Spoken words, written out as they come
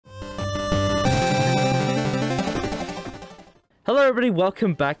Hello everybody,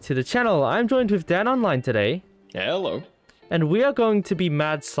 welcome back to the channel. I'm joined with Dan online today. Hello. And we are going to be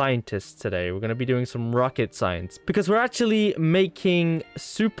mad scientists today. We're going to be doing some rocket science. Because we're actually making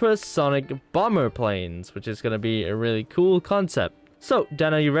supersonic bomber planes, which is going to be a really cool concept. So,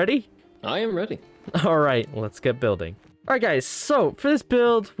 Dan, are you ready? I am ready. Alright, let's get building. Alright guys, so for this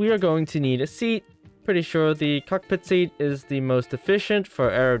build, we are going to need a seat. Pretty sure the cockpit seat is the most efficient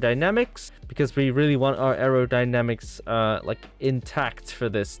for aerodynamics, because we really want our aerodynamics like intact for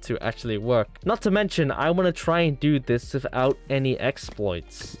this to actually work. Not to mention, I want to try and do this without any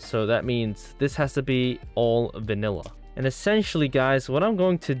exploits, so that means this has to be all vanilla. And essentially guys, what I'm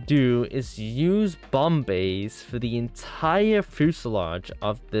going to do is use bomb bays for the entire fuselage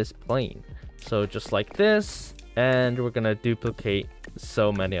of this plane. So just like this, and we're gonna duplicate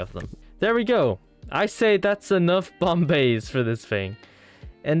so many of them. There we go. I say that's enough bomb bays for this thing.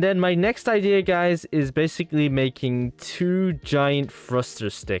 And then my next idea, guys, is basically making two giant thruster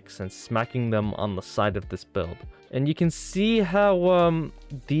sticks and smacking them on the side of this build. And you can see how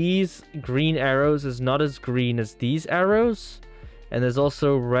these green arrows is not as green as these arrows. And there's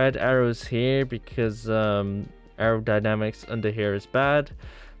also red arrows here because aerodynamics under here is bad.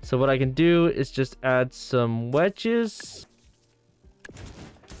 So what I can do is just add some wedges.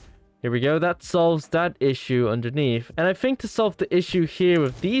 Here we go, that solves that issue underneath. And I think to solve the issue here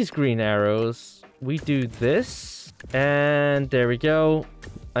with these green arrows, we do this. And there we go.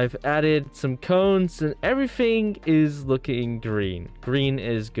 I've added some cones and everything is looking green. Green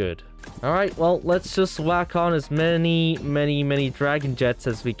is good. Alright, well, let's just whack on as many dragon jets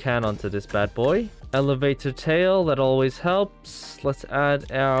as we can onto this bad boy. Elevator tail, that always helps. Let's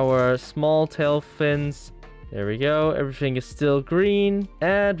add our small tail fins. There we go, everything is still green.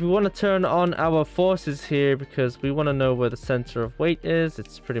 And we want to turn on our forces here because we want to know where the center of weight is.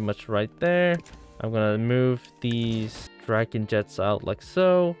 It's pretty much right there. I'm going to move these dragon jets out like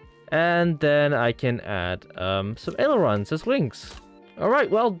so. And then I can add some ailerons as wings. Alright,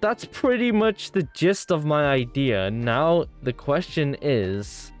 well, that's pretty much the gist of my idea. Now, the question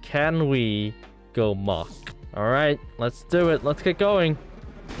is, can we go Mach? Alright, let's do it. Let's get going.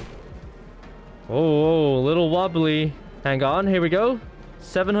 Oh, a little wobbly. Hang on, here we go.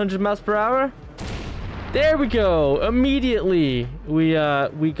 700 miles per hour. There we go. Immediately, we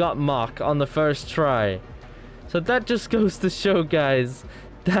got Mach on the first try. So that just goes to show, guys,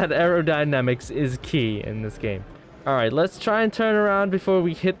 that aerodynamics is key in this game. All right, let's try and turn around before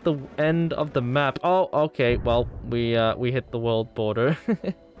we hit the end of the map. Oh, okay. Well, we hit the world border.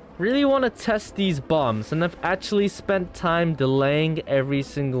 Really want to test these bombs, and I've actually spent time delaying every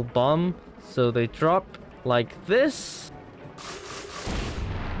single bomb. So they drop like this.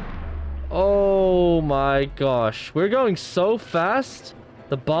 Oh my gosh. We're going so fast.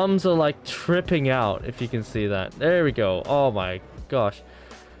 The bombs are like tripping out, if you can see that. There we go. Oh my gosh.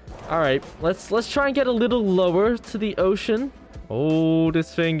 All right, let's try and get a little lower to the ocean. Oh,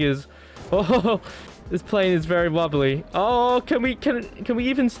 this thing is... Oh, this plane is very wobbly. Oh, can we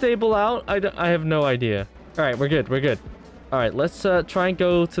even stable out? I have no idea. All right, we're good. We're good. All right, let's try and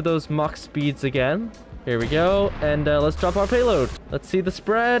go to those Mach speeds again. Here we go. And let's drop our payload. Let's see the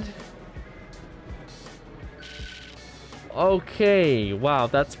spread. Okay. Wow,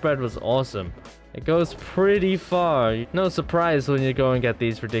 that spread was awesome. It goes pretty far. No surprise when you're going at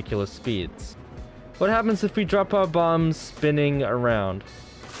these ridiculous speeds. What happens if we drop our bombs spinning around?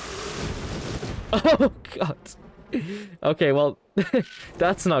 Oh, God. Okay, well,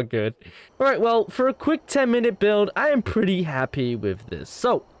 that's not good. All right, well, for a quick 10-minute build, I am pretty happy with this.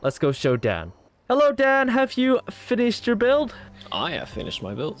 So, let's go show Dan. Hello, Dan. Have you finished your build? I have finished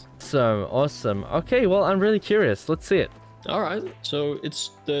my build. So, awesome. Okay, well, I'm really curious. Let's see it. All right, so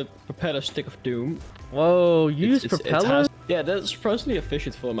it's the propeller stick of doom. Whoa, use propellers? Yeah, that's surprisingly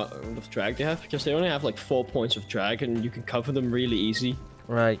efficient for the amount of drag they have, because they only have like 4 points of drag, and you can cover them really easy.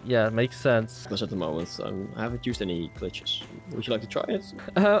 Right, yeah, makes sense. Because at the moment, I haven't used any glitches. Would you like to try it?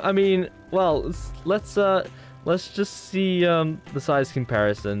 I mean, well, let's just see the size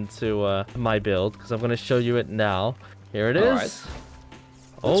comparison to my build, because I'm going to show you it now. Here it is.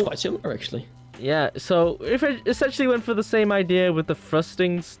 All right. It's quite similar, actually. Yeah, so if it essentially went for the same idea with the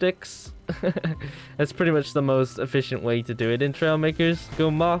thrusting sticks, that's pretty much the most efficient way to do it in Trailmakers. Go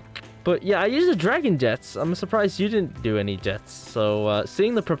Mach. But yeah, I use the dragon jets. I'm surprised you didn't do any jets. So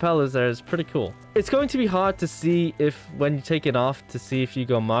seeing the propellers there is pretty cool. It's going to be hard to see if when you take it off to see if you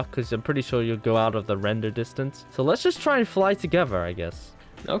go Mach, because I'm pretty sure you'll go out of the render distance. So let's just try and fly together, I guess.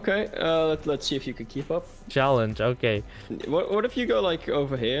 Okay, let's see if you can keep up. Challenge, okay. What if you go like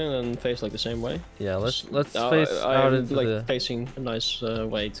over here and face like the same way? Yeah, let's face out into like the... facing a nice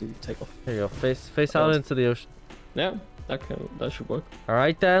way to take off. There you go, face out into the ocean. Yeah, That should work. All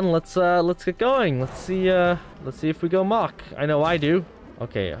right then, let's get going. Let's see if we go mock. I know I do.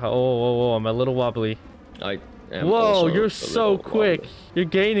 Okay. Oh, I'm a little wobbly. Whoa, you're so quick. You're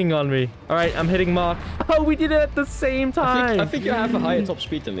gaining on me. All right, I'm hitting mock. Oh, we did it at the same time. I think you have a higher top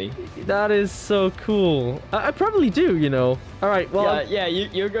speed than me. That is so cool. I probably do, you know. All right, well. Yeah,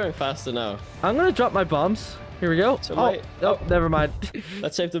 you're going faster now. I'm gonna drop my bombs. Here we go. So oh, never mind.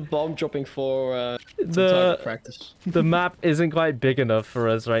 Let's save the bomb dropping for the practice. The map isn't quite big enough for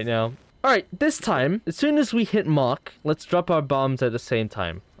us right now. All right, this time, as soon as we hit mock, let's drop our bombs at the same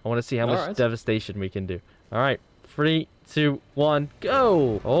time. I want to see how much devastation we can do. All right, 3, 2, 1,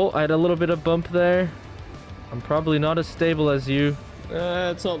 go! Oh, I had a little bit of bump there. I'm probably not as stable as you.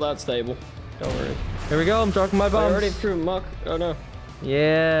 It's not that stable. Don't worry. Here we go. I'm dropping my bombs. I already threw muck. Oh no.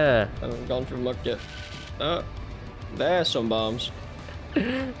 Yeah. I haven't gone through muck yet. There's some bombs.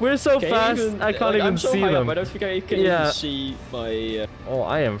 We're so fast. I can't even see them. I don't think I can even see my. Oh,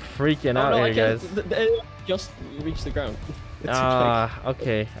 I am freaking out here, guys. They just reached the ground.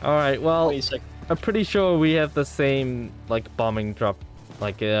 Okay. All right. Well. I'm pretty sure we have the same like bombing drop,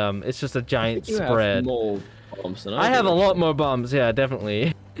 like it's just a giant spread. Have more bombs than I have a lot more bombs, yeah,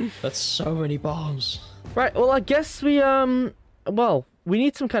 definitely. That's so many bombs. Right, well, I guess we we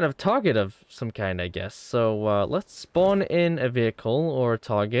need some kind of target of some kind, I guess. So let's spawn in a vehicle or a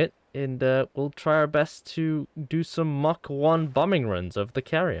target, and we'll try our best to do some Mach 1 bombing runs of the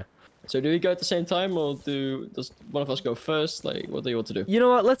carrier. So do we go at the same time, or does one of us go first? Like, what do you want to do? You know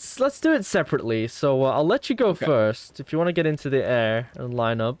what? Let's do it separately. So I'll let you go first if you want to get into the air and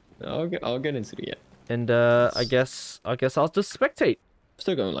line up. I'll get into the air. And I guess I'll just spectate.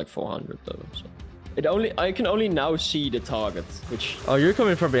 Still going like 400 though. So I can only now see the target, which. Oh, you're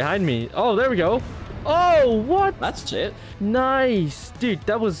coming from behind me. Oh, there we go. Oh, what? That's it. Nice, dude.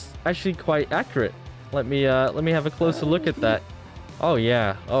 That was actually quite accurate. Let me have a closer look at that. Oh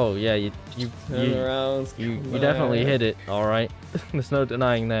yeah, you definitely hit it. All right, there's no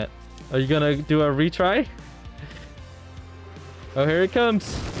denying that. Are you gonna do a retry? Oh, here it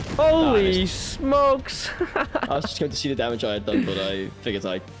comes! Holy smokes! I was just going to see the damage I had done, but I figured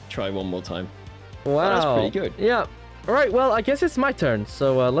I'd try one more time. Wow, that's pretty good. Yeah. All right, well, I guess it's my turn.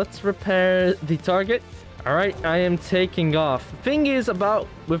 So let's repair the target. All right, I am taking off. The thing is about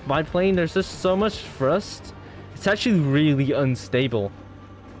with my plane, there's just so much thrust. It's actually really unstable.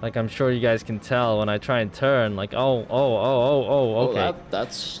 Like, I'm sure you guys can tell when I try and turn. Like, okay. Oh,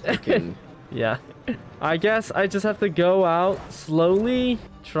 that's freaking... Yeah. I guess I just have to go out slowly,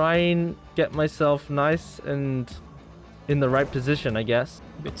 try and get myself nice and in the right position, I guess.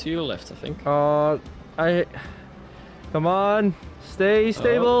 A bit to your left, I think. Come on. Stay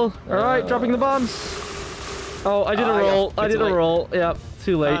stable. All right, dropping the bombs. Oh, I did a roll. I did a roll. Yep.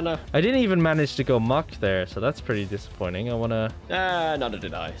 Too late. No. I didn't even manage to go muck there, so that's pretty disappointing. I wanna. Neither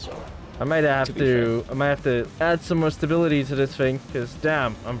did I. So. I might have to add some more stability to this thing, because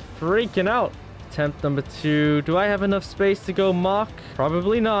damn, I'm freaking out. Attempt number 2. Do I have enough space to go mock?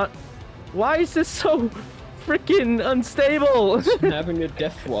 Probably not. Why is this so freaking unstable? Having your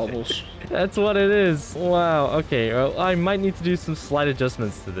death wobbles. That's what it is. Wow. Okay. Well, I might need to do some slight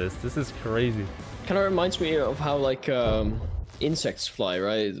adjustments to this. This is crazy. Kind of reminds me of how like insects fly,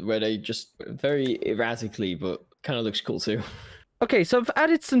 right? Where they just very erratically, but kind of looks cool too. Okay, so I've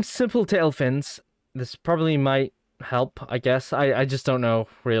added some simple tail fins. This probably might help, I guess. I just don't know,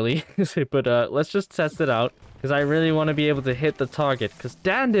 really. But let's just test it out, because I really want to be able to hit the target, because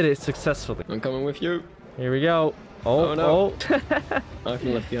Dan did it successfully. I'm coming with you. Here we go. Oh, no. I've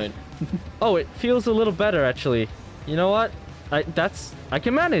been left behind. Oh, it feels a little better, actually. You know what? I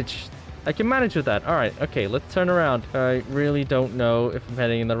can manage. I can manage with that. All right, okay, let's turn around. I really don't know if I'm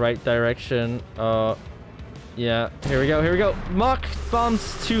heading in the right direction. Yeah, here we go. Mach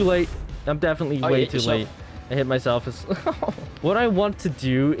bombs, too late. I'm definitely way too late. I hit myself. What I want to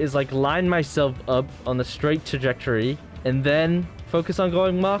do is like line myself up on the straight trajectory and then focus on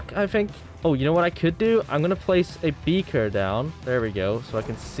going Mach, I think. Oh, you know what I could do? I'm gonna place a beaker down. There we go, so I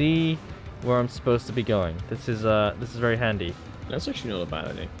can see where I'm supposed to be going. This is very handy. That's actually not a bad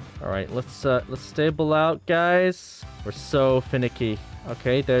idea. All right, let's stable out, guys. We're so finicky.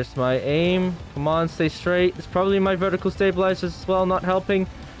 Okay, there's my aim. Come on, stay straight. It's probably my vertical stabilizers as well, not helping.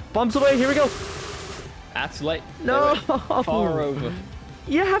 Bombs away, here we go. That's late. No. Far over.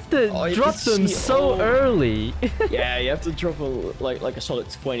 You have to drop them so early. Yeah, you have to drop like a solid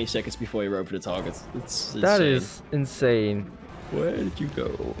 20 seconds before you're over the target. It's insane. That is insane. Where did you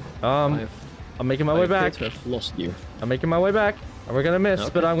go? I'm making my way back. I've lost you. I'm making my way back. We're gonna miss,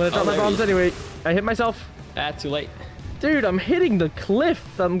 but I'm gonna drop my bombs anyway. I hit myself. Too late. Dude, I'm hitting the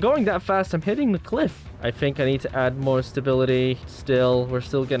cliff. I'm going that fast. I'm hitting the cliff. I think I need to add more stability. Still, we're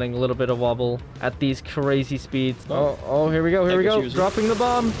still getting a little bit of wobble at these crazy speeds. Oh, here we go. Here we go. Dropping the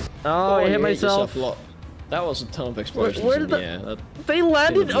bomb. Oh, I hit myself. That was a ton of explosions. Where did they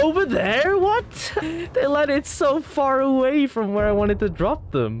landed over there? What? They landed so far away from where I wanted to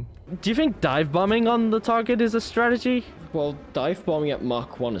drop them. Do you think dive bombing on the target is a strategy? Well, dive bombing at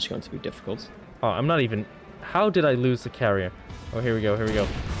Mach 1 is going to be difficult. Oh, I'm not even... How did I lose the carrier? Oh, here we go. Here we go.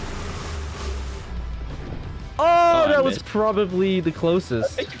 Oh, that was probably the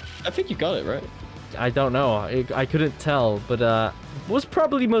closest. I think you got it, right? I don't know. I couldn't tell, but was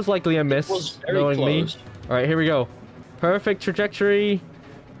probably most likely a miss. It was very close. Me. All right, here we go. Perfect trajectory.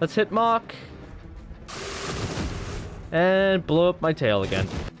 Let's hit Mach. And blow up my tail again.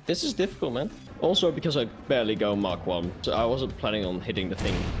 This is difficult, man. Also because I barely go Mach 1, so I wasn't planning on hitting the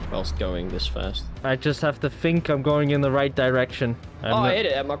thing whilst going this fast. I just have to think I'm going in the right direction. I hit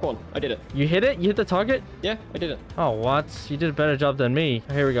it at Mach 1. I did it. You hit it? You hit the target? Yeah, I did it. Oh, what? You did a better job than me.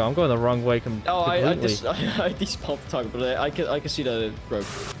 Here we go. I'm going the wrong way completely. I despawned the target, but I can see that it broke.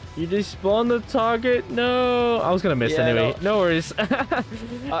 You despawned the target? No. I was going to miss anyway. No worries.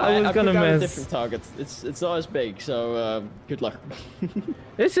 I was going to miss. Different targets. It's not as big, so good luck.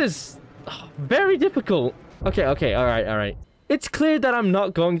 This is... very difficult. Okay, all right. It's clear that I'm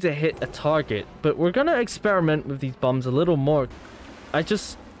not going to hit a target, but we're gonna experiment with these bombs a little more. I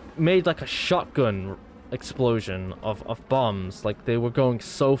just made like a shotgun explosion of bombs. Like they were going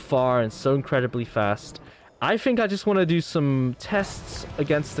so far and so incredibly fast. I think I just want to do some tests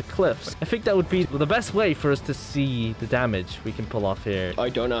against the cliffs. I think that would be the best way for us to see the damage we can pull off here. I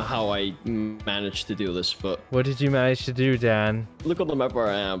don't know how I managed to do this, but... What did you manage to do, Dan? Look on the map where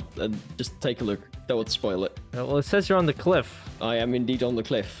I am and just take a look. That would spoil it. Well, it says you're on the cliff. I am indeed on the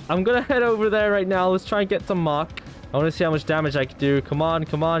cliff. I'm gonna head over there right now. Let's try and get some Mach. I want to see how much damage I can do. Come on,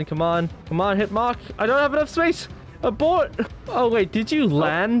 hit Mach. I don't have enough space. Abort! Oh wait, did you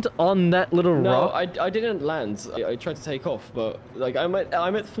land on that little rock? No, I didn't land. I tried to take off, but like I'm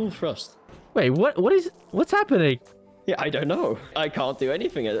at full thrust. Wait, what's happening? Yeah, I don't know. I can't do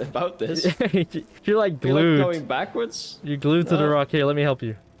anything about this. You're like glued. You're like going backwards. You're glued to the rock. Here, let me help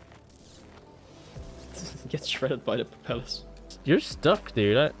you. Get shredded by the propellers. You're stuck,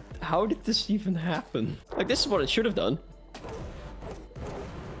 dude. How did this even happen? Like this is what it should have done.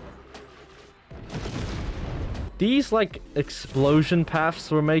 These, like, explosion paths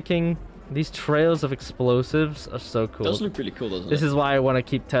we're making, these trails of explosives are so cool. Those look really cool, doesn't it? This is why I want to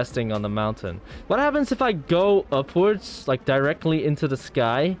keep testing on the mountain. What happens if I go upwards, like, directly into the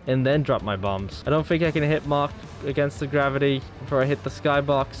sky, and then drop my bombs? I don't think I can hit Mach against the gravity before I hit the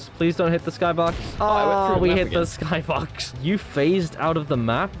skybox. Please don't hit the skybox. Oh, we hit the skybox. You phased out of the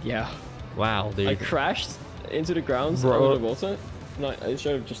map? Yeah. Wow, dude. I crashed into the ground under the water. No, I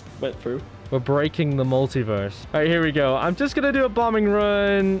should have just went through. We're breaking the multiverse. All right, here we go. I'm just gonna do a bombing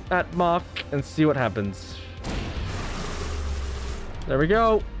run at Mach and see what happens. There we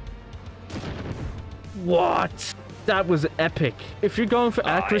go. What? That was epic. If you're going for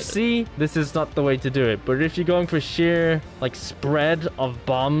accuracy, this is not the way to do it. But if you're going for sheer, like, spread of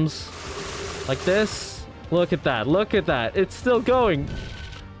bombs like this, look at that. Look at that. It's still going.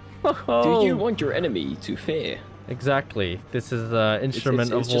 Do you want your enemy to fear? Exactly. This is an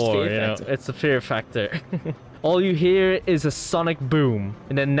instrument it's of war, you know? It's a fear factor. All you hear is a sonic boom.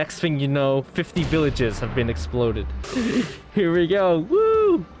 And then next thing you know, 50 villages have been exploded. Here we go.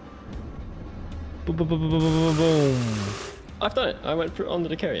 Woo! Boom, boom, boom, boom, boom, boom. I've done it. I went through under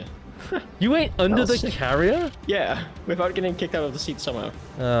the carrier. You went under the carrier? Yeah, without getting kicked out of the seat somehow.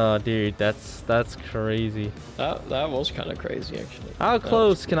 Oh, dude, that's crazy. That was kind of crazy, actually. How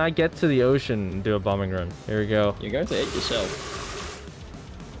close can I get to the ocean and do a bombing run? Here we go. You're going to hit yourself.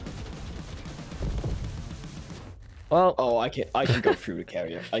 Well, oh, I can go through the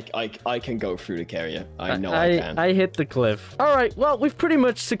carrier. I can go through the carrier. I know I can. I hit the cliff. All right, well, we've pretty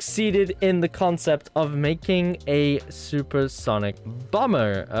much succeeded in the concept of making a supersonic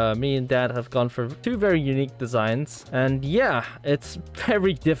bomber. Me and Dad have gone for two very unique designs. And yeah, it's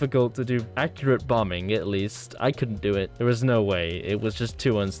very difficult to do accurate bombing, at least. I couldn't do it. There was no way. It was just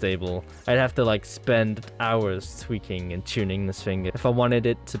too unstable. I'd have to like spend hours tweaking and tuning this thing if I wanted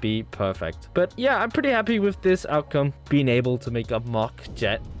it to be perfect. But yeah, I'm pretty happy with this outcome. Being able to make a Mach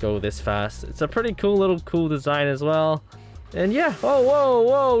jet go this fast. It's a pretty cool design as well. And yeah,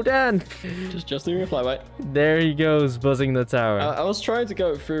 whoa, Dan. Just doing a flyby. There he goes, buzzing the tower. I was trying to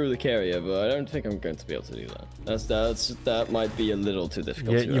go through the carrier, but I don't think I'm going to be able to do that. That might be a little too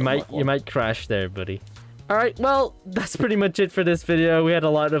difficult. Yeah, you might crash there, buddy. Alright, well, that's pretty much it for this video. We had a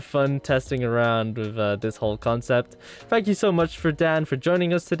lot of fun testing around with this whole concept. Thank you so much for Dan for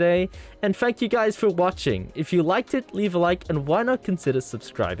joining us today. And thank you guys for watching. If you liked it, leave a like and why not consider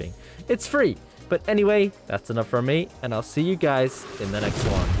subscribing? It's free. But anyway, that's enough from me and I'll see you guys in the next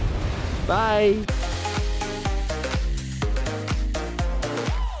one. Bye!